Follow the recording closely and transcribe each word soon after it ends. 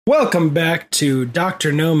Welcome back to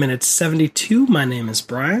Dr. No Minute 72. My name is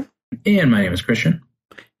Brian. And my name is Christian.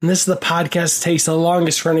 And this is the podcast that takes the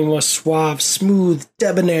longest running, most suave, smooth,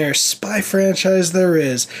 debonair spy franchise there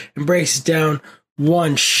is and breaks it down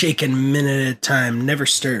one shaken minute at a time, never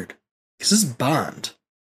stirred. This is Bond.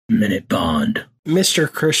 Minute Bond.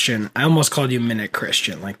 Mr. Christian. I almost called you Minute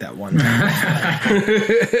Christian like that one time.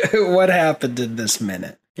 What happened in this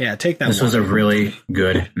minute? Yeah, take that. This was a really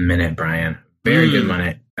good minute, Brian. Very good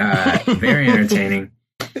minute. Very entertaining.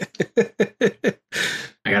 I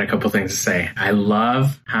got a couple things to say. I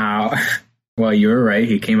love how, well, you were right.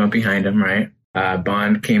 He came up behind him, right?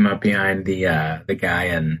 Bond came up behind the guy,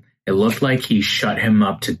 and it looked like he shut him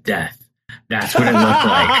up to death. That's what it looked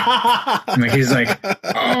like. Like he's like,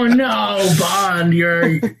 "Oh no, Bond,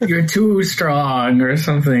 you're too strong," or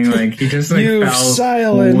something. Like he just like You've fell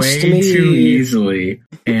silenced way me. too easily,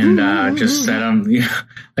 and just set him.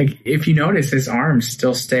 Like if you notice, his arms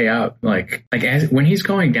still stay up. Like when he's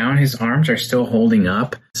going down, his arms are still holding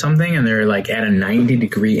up something, and they're like at a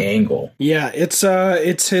 90-degree angle. Yeah,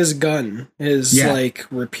 it's his gun, like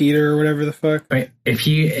repeater or whatever the fuck. But if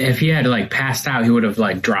he had like passed out, he would have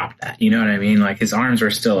like dropped that. You know what I mean? Like his arms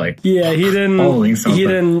were still like he didn't holding something. He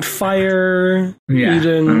didn't fire. Yeah, he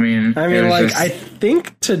didn't, I mean, like just... I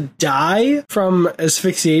think to die from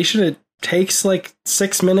asphyxiation it takes like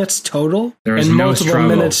 6 minutes total, there was and no multiple struggle.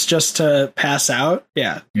 minutes just to pass out.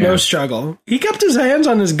 Yeah, no struggle. He kept his hands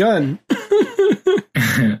on his gun.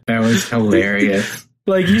 That was hilarious.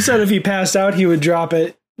 Like you said, if he passed out, he would drop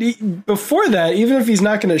it. Before that, even if he's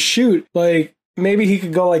not going to shoot, like maybe he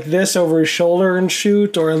could go like this over his shoulder and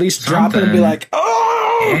shoot, or at least drop it and be like,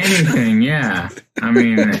 "Oh!" Anything, yeah. I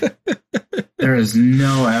mean, there is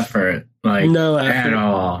no effort, like at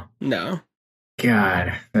all. No.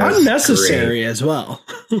 God, unnecessary as well.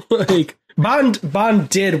 Like Bond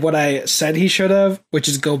did what I said he should have, which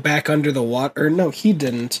is go back under the water. Or no, he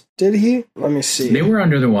didn't. Did he? Let me see. They were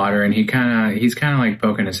under the water, and he's kind of like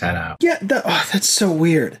poking his head out. Yeah, that's so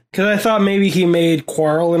weird. Because I thought maybe he made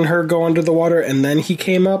Quarrel and her go under the water, and then he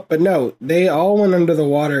came up. But no, they all went under the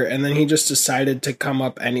water, and then he just decided to come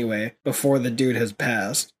up anyway before the dude has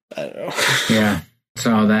passed. I don't know. Yeah.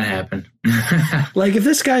 So that happened. Like, if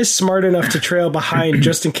this guy's smart enough to trail behind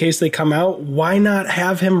just in case they come out, why not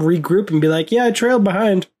have him regroup and be like, "Yeah, I trailed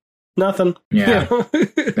behind. Nothing." Yeah,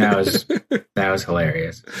 that was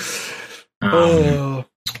hilarious. And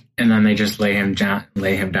then they just lay him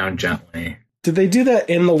down gently. Did they do that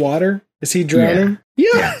in the water? Is he drowning?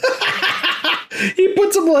 Yeah. He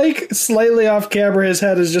puts him like slightly off camera. His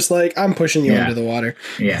head is just like, "I'm pushing you under the water."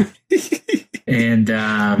 Yeah. And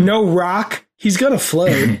no rock. He's gonna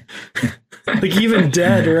float. Like even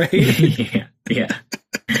dead, right? Yeah.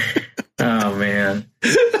 Oh man.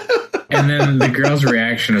 And then the girl's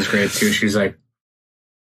reaction was great too. She's like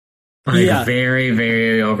very,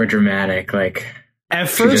 very overdramatic. Like at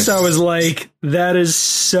first I was like, that is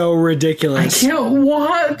so ridiculous. I can't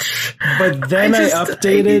watch. But then I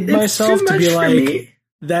updated myself to be like,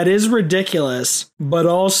 that is ridiculous, but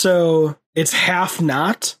also it's half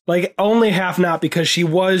not. Like only half not, because she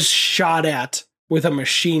was shot at with a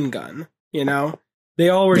machine gun, you know? They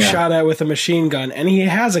all were shot at with a machine gun, and he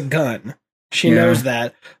has a gun. She knows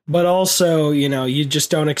that. But also, you know, you just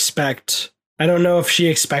don't expect... I don't know if she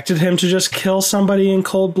expected him to just kill somebody in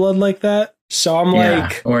cold blood like that. So I'm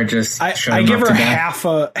like... Or just I give her half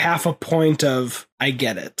a point of, I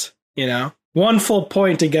get it, you know? One full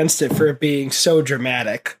point against it for it being so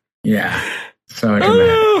dramatic. Yeah. So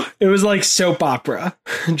dramatic. It was like soap opera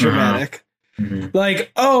dramatic. Mm-hmm.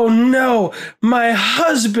 Like, "Oh no, my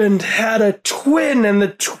husband had a twin, and the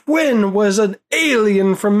twin was an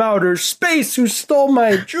alien from outer space who stole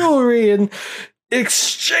my jewelry and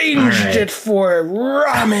exchanged it for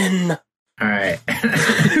ramen." All right.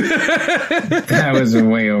 That was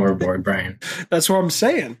way overboard, Brian. That's what I'm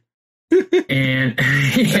saying. And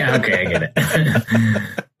yeah, okay, I get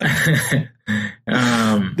it.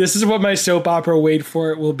 This is what my soap opera "Wait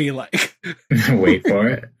for It" will be like. Wait for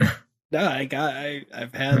it. No, I've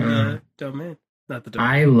had the domain, not the domain.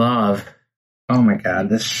 I love. Oh my god,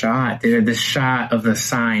 this shot, dude! This shot of the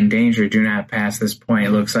sign "Danger, do not pass this point."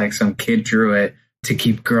 It looks like some kid drew it to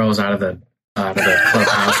keep girls out of the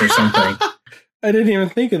clubhouse or something. I didn't even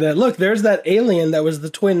think of that. Look, there's that alien that was the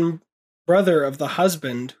twin brother of the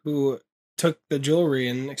husband who took the jewelry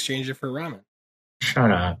and exchanged it for ramen.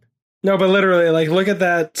 Shut up. No, but literally, like, look at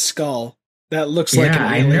that skull. That looks like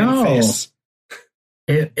an alien face.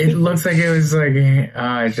 It looks like it was like,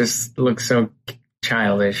 it just looks so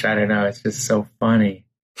childish. I don't know. It's just so funny.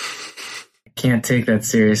 I can't take that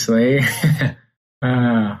seriously.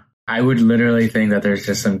 I would literally think that there's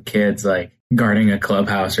just some kids like guarding a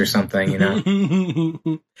clubhouse or something, you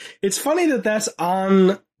know? It's funny that that's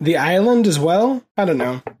on the island as well. I don't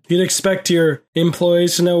know. You'd expect your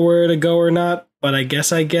employees to know where to go or not, but I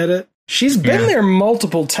guess I get it. She's been there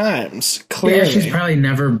multiple times, clearly. Yeah, she's probably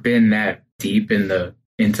never been that deep into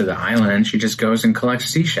the island. She just goes and collects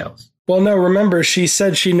seashells. Well, no, remember, she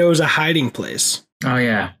said she knows a hiding place. Oh,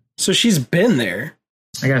 yeah. So she's been there.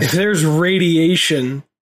 I guess. If there's radiation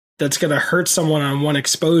that's going to hurt someone on one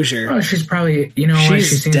exposure. Oh, she's probably, you know what? She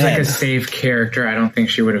seems like a safe character. I don't think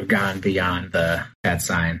she would have gone beyond that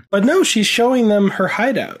sign. But no, she's showing them her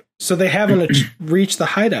hideout. So they haven't reached the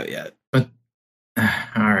hideout yet. But, all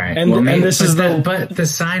right. And, well, and this is but the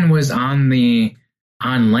sign was on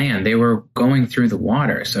land. They were going through the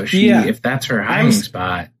water. So if that's her hiding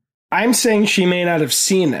spot. I'm saying she may not have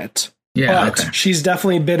seen it. Yeah, but she's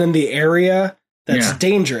definitely been in the area that's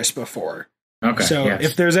dangerous before. Okay. So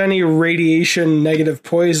if there's any radiation, negative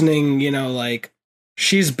poisoning, you know, like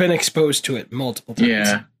she's been exposed to it multiple times.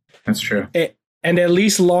 Yeah, that's true. And at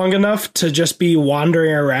least long enough to just be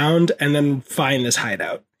wandering around and then find this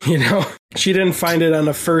hideout. You know, she didn't find it on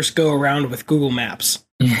the first go around with Google Maps.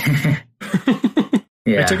 Yeah.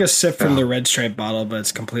 I took a sip from the Red Stripe bottle, but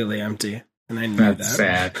it's completely empty. And I knew that's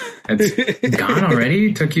sad. It's gone already?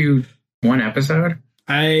 It took you one episode?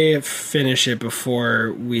 I finished it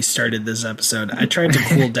before we started this episode. I tried to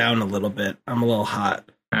cool down a little bit. I'm a little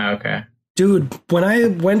hot. Oh, okay. Dude, when I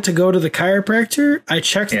went to go to the chiropractor, I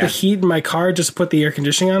checked the heat in my car just to put the air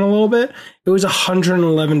conditioning on a little bit. It was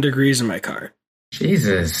 111 degrees in my car.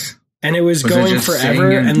 Jesus. And it was going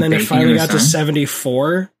forever, and then it finally got to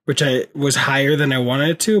 74, which was higher than I wanted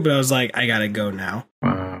it to, but I was like, I gotta go now.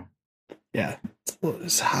 Wow. Yeah.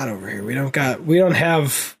 It's hot over here. We don't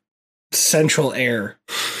have central air.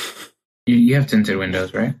 You have tinted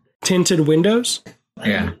windows, right? Tinted windows?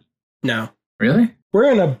 Yeah. No. Really?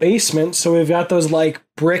 We're in a basement, so we've got those like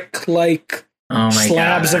brick-like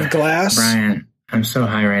slabs of glass. Brian, I'm so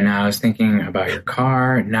high right now. I was thinking about your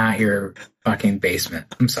car, not your fucking basement.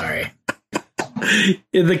 I'm sorry.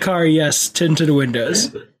 In the car, yes, tinted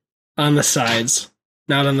windows on the sides,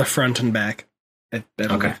 not on the front and back.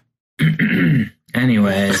 Okay.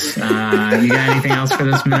 Anyways, you got anything else for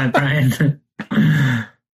this minute, Brian?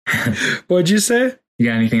 What'd you say? You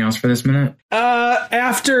got anything else for this minute?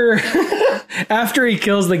 After he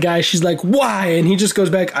kills the guy, she's like, why? And he just goes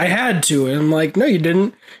back, I had to. And I'm like, no, you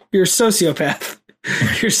didn't. You're a sociopath.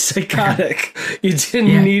 You're psychotic. You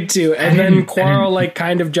didn't need to. And then Quarrel like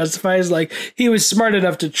kind of justifies like he was smart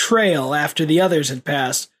enough to trail after the others had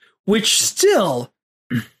passed, which still,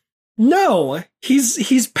 no,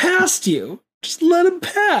 he's past you. Just let him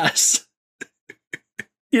pass.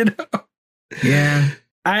 You know? Yeah.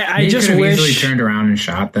 I he just could have wish easily turned around and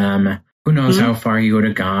shot them. Who knows how far he would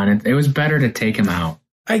have gone? It was better to take him out.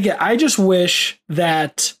 I just wish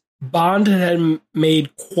that Bond had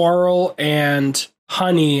made Quarrel and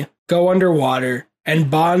Honey go underwater,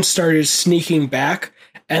 and Bond started sneaking back,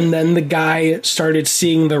 and then the guy started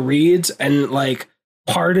seeing the reeds and like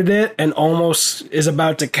parted it and almost is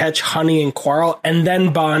about to catch Honey and Quarrel, and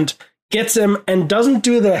then Bond gets him and doesn't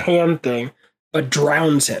do the hand thing, but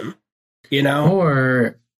drowns him. You know?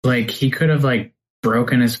 Or, like, he could have, like,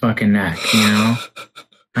 broken his fucking neck, you know?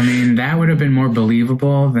 I mean, that would have been more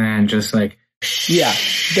believable than just, like... Yeah.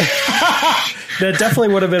 That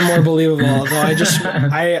definitely would have been more believable, although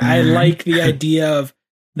I like the idea of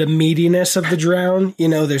the meatiness of the drown. You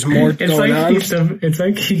know, there's more going on. It's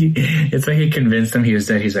like he convinced him he was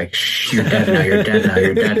dead. He's like, shh, you're dead now, you're dead now,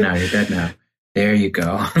 you're dead now, you're dead now. There you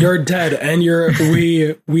go. You're dead, and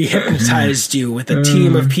we hypnotized you with a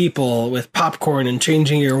team of people with popcorn and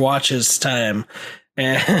changing your watch's time.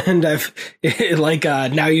 And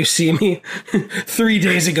now you see me. 3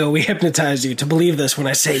 days ago, we hypnotized you to believe this when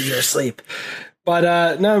I say you're asleep.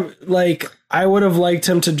 But no, like I would have liked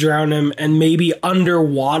him to drown him, and maybe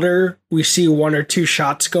underwater we see 1 or 2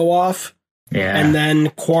 shots go off. Yeah, and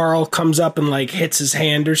then Quarrel comes up and like hits his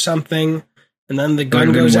hand or something. And then the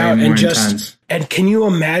gun goes out and intense. And can you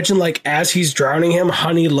imagine, like, as he's drowning him,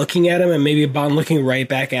 Honey looking at him and maybe Bond looking right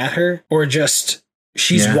back at her? Or just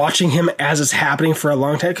she's watching him as it's happening for a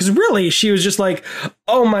long time? Because really, she was just like,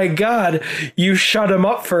 oh my God, you shut him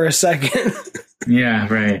up for a second. Yeah,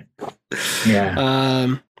 right.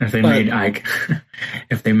 Yeah. If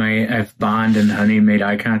Bond and Honey made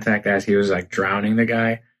eye contact as he was like drowning the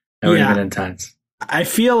guy, that would have been intense. I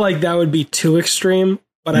feel like that would be too extreme.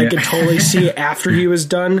 But I could totally see after he was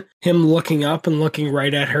done, him looking up and looking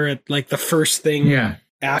right at her at like the first thing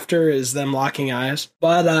after is them locking eyes.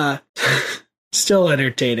 But still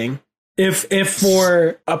entertaining. If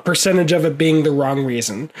for a percentage of it being the wrong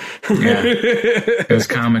reason. Yeah. It was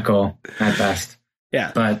comical at best.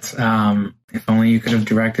 Yeah. But if only you could have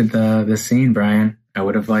directed the scene, Brian. I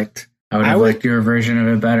would have liked your version of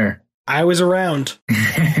it better. I was around.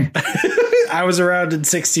 I was around in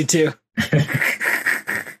 62.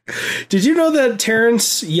 Did you know that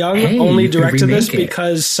Terrence Young only directed this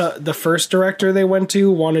because the first director they went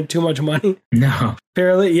to wanted too much money? No.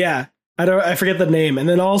 Apparently, yeah. I forget the name. And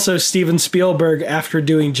then also Steven Spielberg, after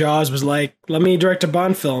doing Jaws, was like, let me direct a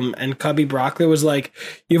Bond film. And Cubby Broccoli was like,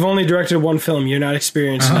 you've only directed one film. You're not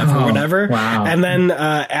experienced enough or whatever. Wow. And then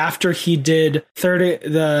after he did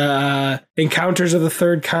the Encounters of the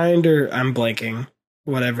Third Kind, or I'm blanking,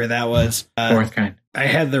 whatever that was. Fourth Kind. I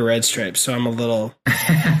had the red stripes, so I'm a little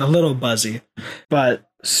buzzy. But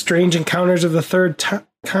Strange Encounters of the Third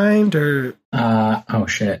Kind, or... oh,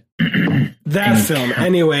 shit. That film.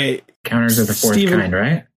 Anyway... Encounters of the Fourth Kind,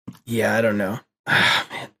 right? Yeah, I don't know. Oh,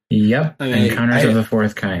 man. Yep. I mean, Encounters of the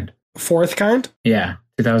Fourth Kind. Fourth Kind? Yeah,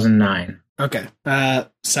 2009. Okay.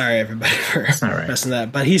 Sorry, everybody, for That's not right. messing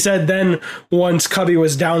that. But he said then once Cubby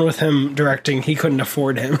was down with him directing, he couldn't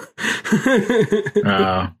afford him.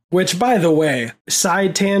 Which, by the way,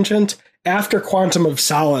 side tangent, after Quantum of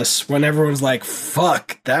Solace, when everyone's like,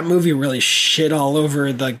 fuck, that movie really shit all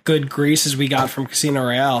over the good graces we got from Casino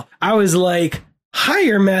Royale, I was like...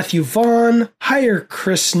 hire Matthew Vaughn, hire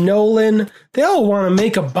Chris Nolan. They all want to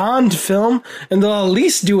make a Bond film, and they'll at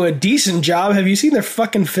least do a decent job. Have you seen their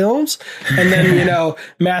fucking films? And then,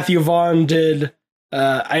 Matthew Vaughn did...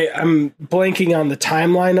 I'm blanking on the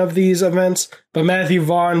timeline of these events, but Matthew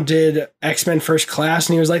Vaughn did X-Men First Class,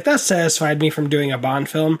 and he was like, that satisfied me from doing a Bond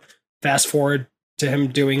film. Fast forward to him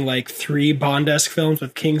doing like 3 Bond-esque films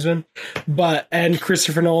with Kingsman. And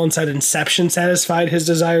Christopher Nolan said Inception satisfied his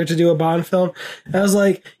desire to do a Bond film. And I was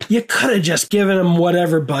like, you could have just given him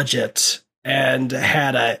whatever budget and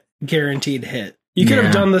had a guaranteed hit. You could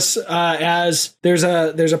have done this as there's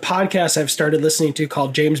a podcast I've started listening to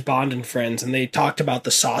called James Bond and Friends, and they talked about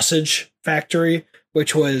the Sausage Factory,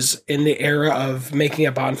 which was in the era of making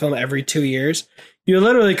a Bond film every 2 years. You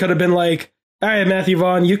literally could have been like, all right, Matthew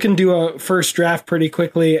Vaughn, you can do a first draft pretty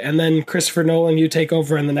quickly, and then Christopher Nolan, you take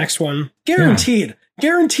over in the next one. Guaranteed.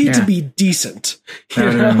 Guaranteed to be decent. That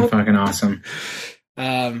would have been fucking awesome.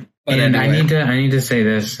 But and anyway. I need to say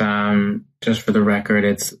this, just for the record,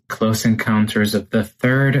 it's Close Encounters of the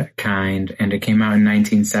Third Kind, and it came out in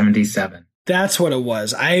 1977. That's what it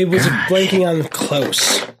was. I was blanking on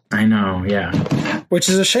Close. I know, yeah. Which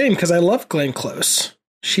is a shame, because I love Glenn Close.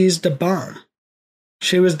 She's the bomb.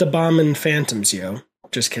 She was the bomb in Phantoms, yo.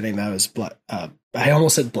 Just kidding. That was I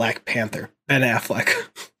almost said Black Panther. Ben Affleck.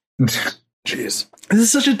 Jeez. This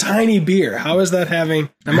is such a tiny beer. How is that having...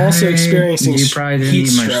 I'm also experiencing You probably didn't heat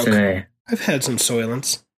eat much stroke. today. I've had some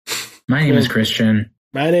Soylents. My name is Christian.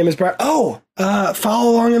 My name is Brian. Follow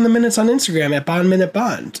along in the minutes on Instagram at Bond Minute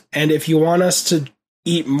Bond. And if you want us to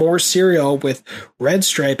eat more cereal with Red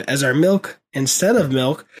Stripe as our milk instead of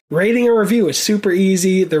milk, rating a review is super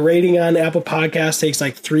easy. The rating on Apple Podcasts takes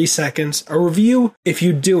like 3 seconds. A review, if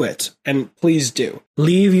you do it, and please do,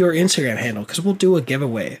 leave your Instagram handle, because we'll do a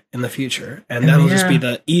giveaway in the future. And that'll just be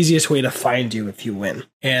the easiest way to find you if you win.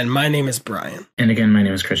 And my name is Brian. And again, my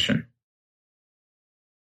name is Christian.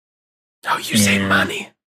 Oh, you say money.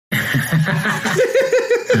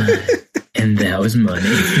 And that was money.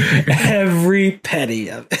 Every penny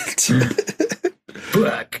of it.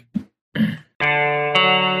 Fuck.